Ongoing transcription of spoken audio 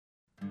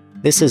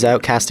This is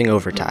Outcasting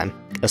Overtime,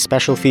 a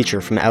special feature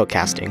from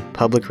Outcasting,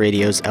 Public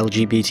Radio's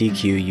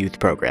LGBTQ youth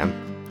program.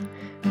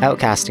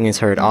 Outcasting is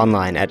heard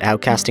online at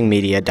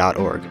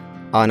outcastingmedia.org,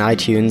 on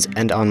iTunes,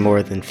 and on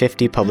more than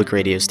 50 public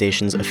radio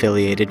stations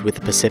affiliated with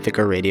the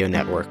Pacifica Radio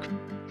Network.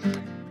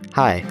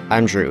 Hi,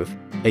 I'm Dhruv,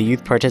 a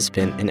youth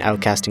participant in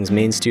Outcasting's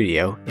main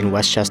studio in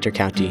Westchester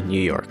County,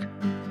 New York.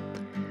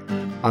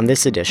 On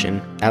this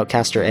edition,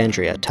 Outcaster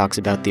Andrea talks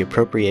about the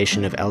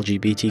appropriation of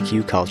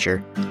LGBTQ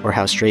culture, or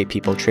how straight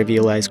people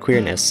trivialize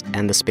queerness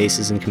and the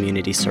spaces and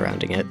communities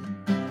surrounding it.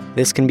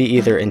 This can be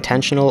either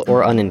intentional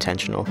or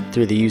unintentional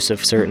through the use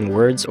of certain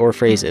words or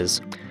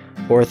phrases,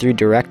 or through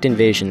direct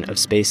invasion of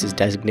spaces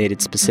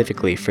designated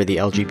specifically for the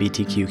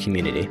LGBTQ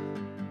community.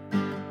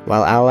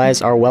 While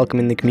allies are welcome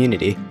in the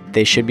community,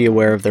 they should be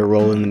aware of their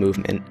role in the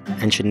movement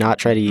and should not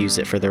try to use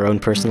it for their own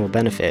personal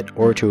benefit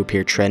or to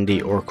appear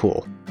trendy or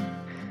cool.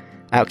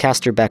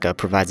 Outcaster Becca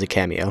provides a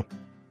cameo.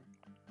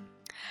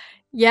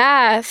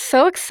 Yeah,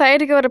 so excited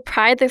to go to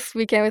Pride this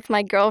weekend with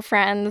my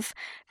girlfriends.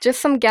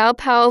 Just some gal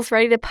pals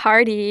ready to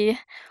party.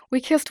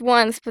 We kissed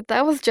once, but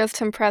that was just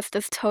to impress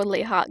this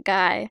totally hot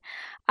guy.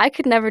 I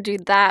could never do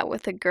that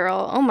with a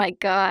girl. Oh my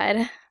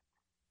god.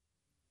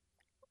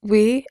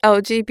 We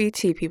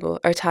LGBT people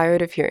are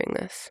tired of hearing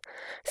this.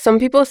 Some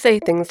people say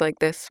things like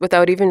this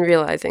without even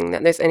realizing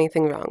that there's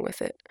anything wrong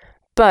with it.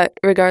 But,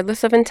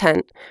 regardless of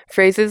intent,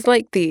 phrases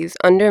like these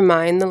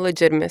undermine the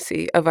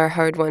legitimacy of our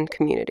hard-won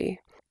community.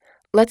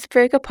 Let's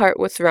break apart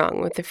what's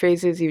wrong with the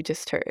phrases you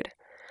just heard.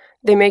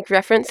 They make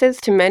references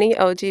to many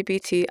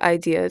LGBT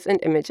ideas and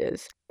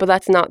images, but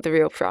that's not the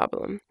real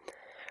problem.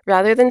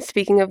 Rather than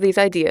speaking of these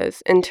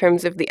ideas in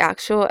terms of the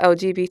actual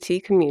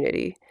LGBT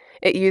community,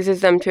 it uses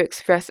them to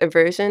express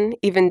aversion,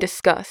 even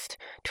disgust,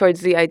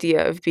 towards the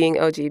idea of being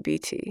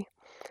LGBT.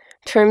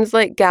 Terms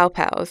like gal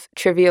pals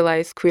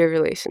trivialize queer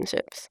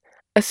relationships.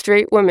 A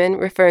straight woman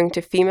referring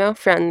to female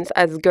friends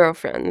as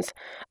girlfriends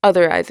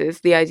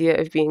otherizes the idea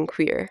of being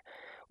queer.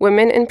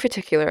 Women in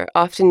particular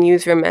often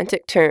use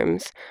romantic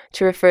terms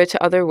to refer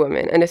to other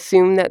women and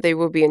assume that they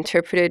will be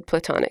interpreted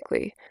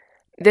platonically.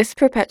 This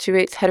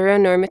perpetuates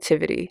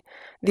heteronormativity,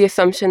 the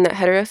assumption that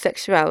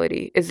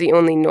heterosexuality is the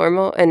only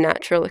normal and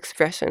natural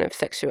expression of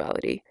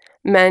sexuality.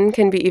 Men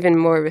can be even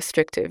more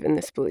restrictive in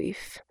this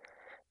belief.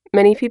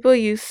 Many people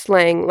use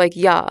slang like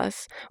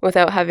yas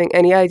without having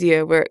any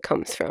idea where it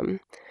comes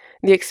from.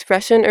 The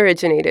expression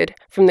originated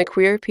from the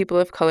queer people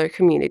of color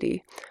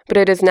community, but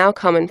it is now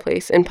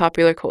commonplace in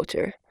popular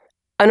culture.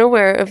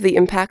 Unaware of the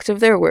impact of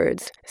their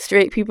words,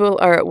 straight people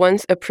are at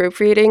once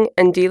appropriating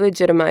and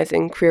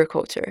delegitimizing queer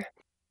culture.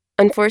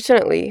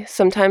 Unfortunately,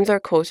 sometimes our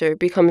culture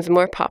becomes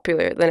more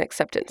popular than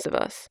acceptance of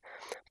us.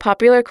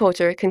 Popular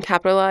culture can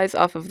capitalize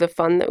off of the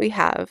fun that we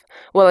have,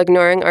 while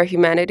ignoring our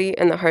humanity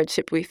and the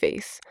hardship we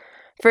face.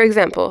 For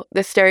example,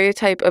 the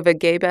stereotype of a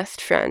gay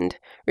best friend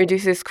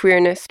reduces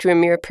queerness to a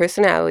mere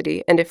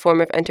personality and a form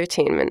of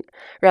entertainment,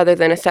 rather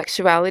than a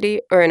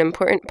sexuality or an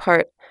important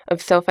part of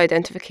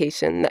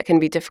self-identification that can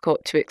be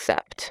difficult to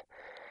accept.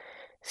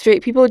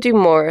 Straight people do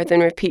more than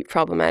repeat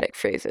problematic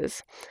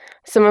phrases.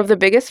 Some of the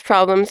biggest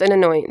problems and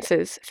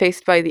annoyances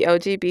faced by the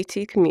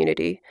LGBT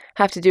community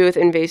have to do with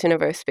invasion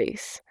of our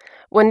space.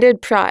 When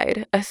did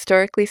Pride, a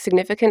historically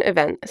significant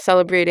event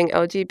celebrating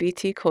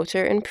LGBT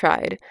culture and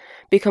pride,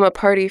 become a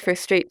party for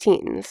straight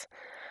teens?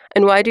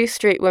 And why do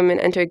straight women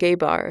enter gay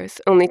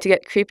bars only to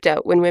get creeped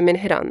out when women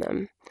hit on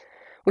them?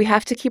 We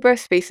have to keep our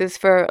spaces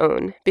for our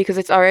own because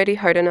it's already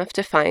hard enough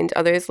to find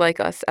others like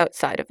us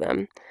outside of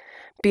them.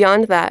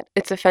 Beyond that,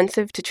 it's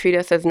offensive to treat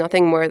us as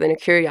nothing more than a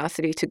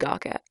curiosity to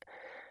gawk at.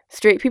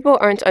 Straight people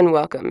aren't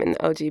unwelcome in the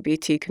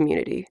LGBT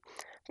community.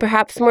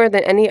 Perhaps more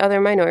than any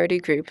other minority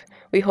group,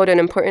 we hold an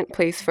important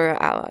place for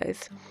our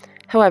allies.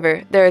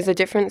 However, there is a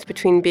difference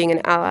between being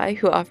an ally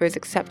who offers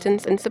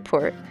acceptance and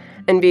support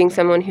and being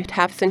someone who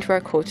taps into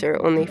our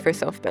culture only for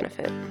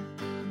self-benefit.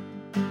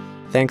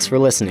 Thanks for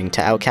listening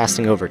to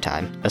Outcasting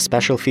Overtime, a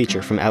special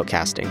feature from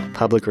Outcasting,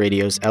 Public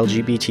Radio's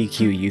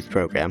LGBTQ youth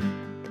program.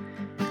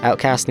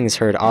 Outcasting is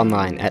heard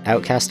online at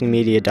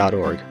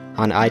outcastingmedia.org,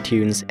 on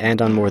iTunes,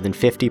 and on more than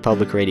 50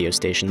 public radio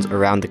stations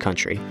around the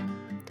country.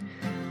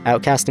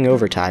 Outcasting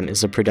Overtime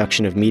is a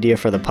production of Media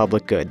for the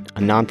Public Good, a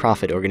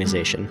nonprofit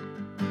organization.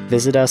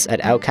 Visit us at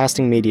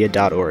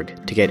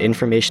outcastingmedia.org to get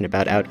information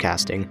about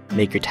Outcasting,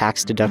 make your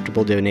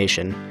tax-deductible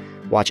donation,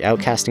 watch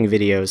Outcasting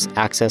videos,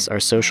 access our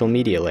social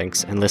media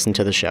links, and listen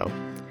to the show.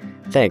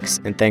 Thanks,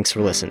 and thanks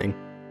for listening.